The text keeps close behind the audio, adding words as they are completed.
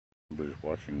Amber's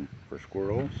watching for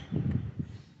squirrels.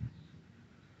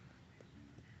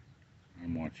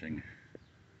 I'm watching.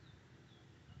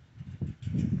 Put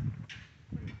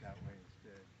it that way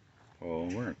instead. Oh,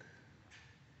 it'll work.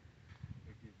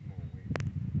 It gives more weight.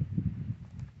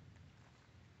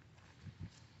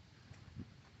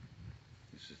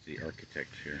 This is the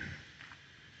architect here.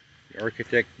 The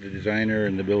architect, the designer,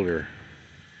 and the builder.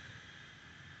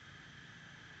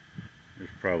 There's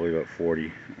probably about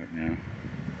 40 right now.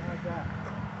 How's that?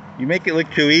 You make it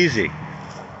look too easy.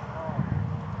 Oh.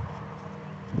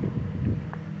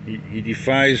 He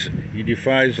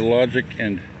defies logic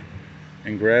and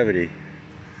gravity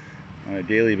on a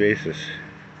daily basis.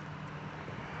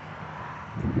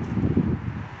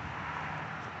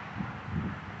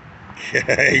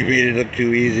 He made it look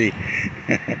too easy.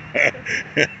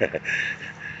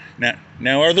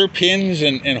 Now are there pins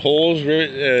and holes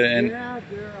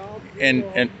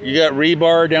and you got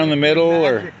rebar down the middle,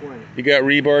 or you got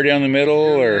rebar down the middle,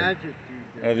 or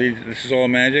this is all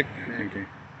magic? Okay.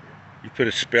 You put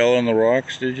a spell on the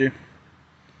rocks, did you?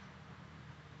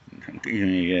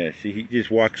 Yeah. See, he just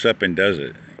walks up and does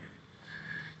it.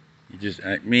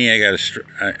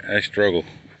 I struggle.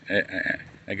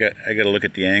 I got to look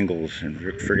at the angles and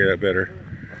figure it out better.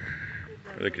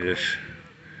 Look at this.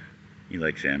 He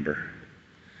likes Amber.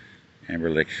 Amber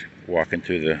likes walking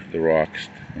through the rocks,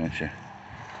 don't you?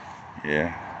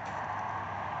 Yeah.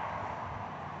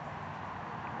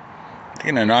 I'm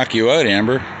gonna knock you out,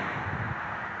 Amber.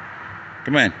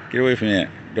 Come on, get away from that.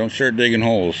 Don't start digging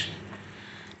holes.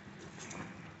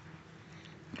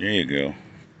 There you go.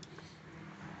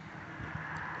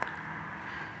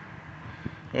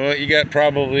 Well, you got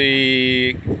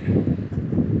probably,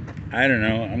 I don't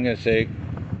know, I'm gonna say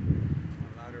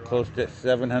close to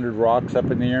 700 rocks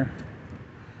up in the air.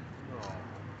 No.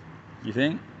 You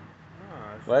think?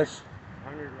 No, Less?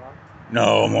 100 rocks?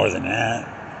 No, more than that.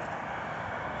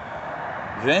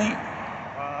 You think?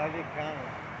 I didn't count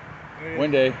them.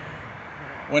 One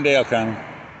day I'll count them.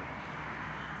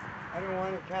 I don't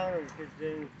want to count them because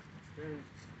then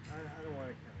I don't want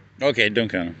to count them. Okay, don't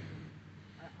count them.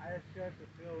 I just have to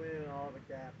fill in all the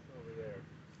gaps over there.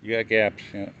 You got gaps,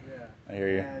 yeah. Yeah. I hear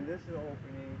you. And this is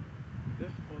opening. This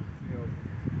is supposed to be opening.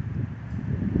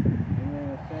 And then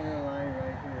the center line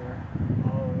right here,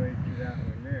 all the way to that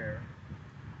one there,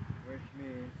 which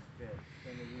means that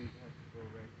some of these have to go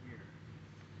right here.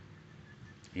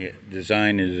 Yeah,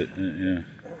 design is, yeah.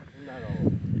 Not all.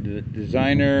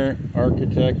 Designer,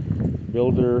 architect,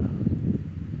 builder,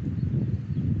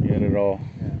 you got it all.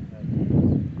 Yeah, that's it.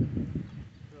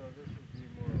 So this would be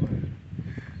more like...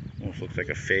 Almost looks like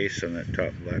a face on that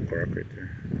top black rock right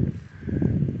there.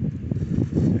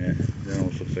 Yeah, that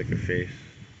almost looks like a face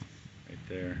right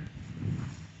there.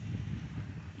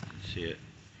 You can see it.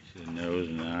 You see the nose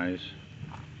and the eyes.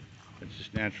 It's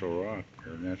just natural rock,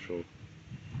 or natural,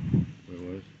 what it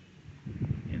was.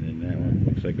 And then that one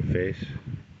looks like a face,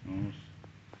 almost.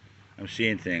 I'm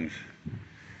seeing things.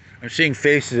 I'm seeing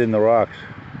faces in the rocks.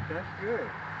 That's good.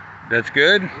 That's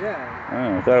good? Yeah.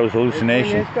 Oh, I thought it was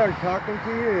hallucination. When they start talking to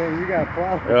you, then you got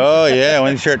problems. Oh yeah,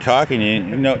 when you start talking,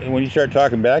 you know, when you start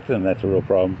talking back to them, that's a real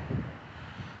problem.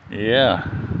 Yeah.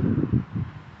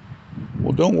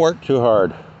 Well, don't work too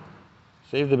hard.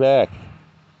 Save the back.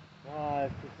 No,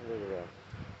 it's just a little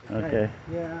rough. Okay.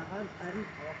 Yeah, I'm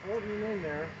floating in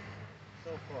there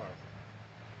so far.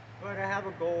 But I have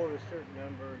a goal of a certain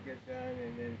number, get done,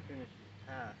 and then finish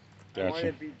the task. Gotcha. I want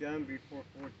it to be done before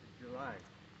 4th of July.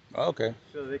 Okay.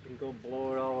 So they can go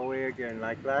blow it all away again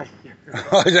like last year.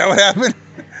 Oh, is that what happened?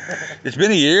 It's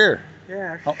been a year.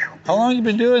 Yeah. How long have you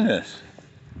been doing this?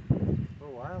 For a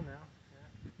while now.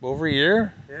 Yeah. Over a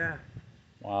year? Yeah.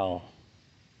 Wow.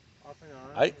 Off and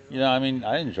on. You know, I mean,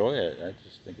 I enjoy it. I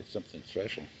just think it's something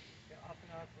special. Yeah, off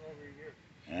and on for over a year.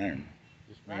 I don't know.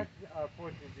 Just me. Last 4th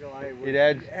of July, It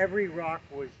adds. every rock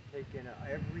was taken out.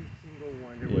 Every single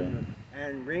one. There Yeah. was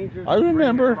and rangers I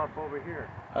remember. them up over here.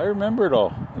 I remember it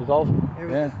all. It was all. It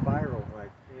was Yeah. a spiral,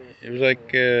 like. It was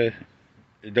like a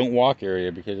don't walk area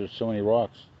because there's so many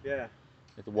rocks. Yeah.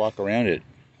 You have to walk around it,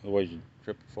 otherwise you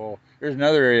trip and fall. There's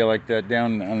another area like that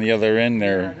down on the other end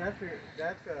there. Yeah,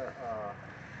 that's a.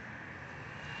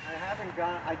 I haven't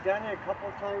gone. I've done it a couple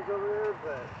of times over there,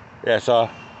 but. Yeah, I saw.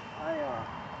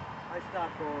 I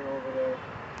stopped going over there.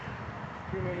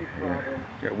 Too many problems.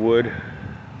 Got wood.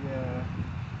 Yeah.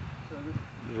 So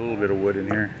There's a little bit of wood in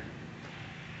here.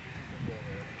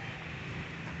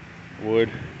 Wood.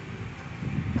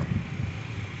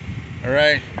 All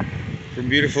right, from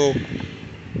beautiful,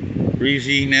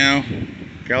 breezy now,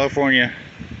 California.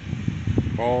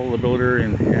 Paul the builder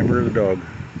and Amber the dog.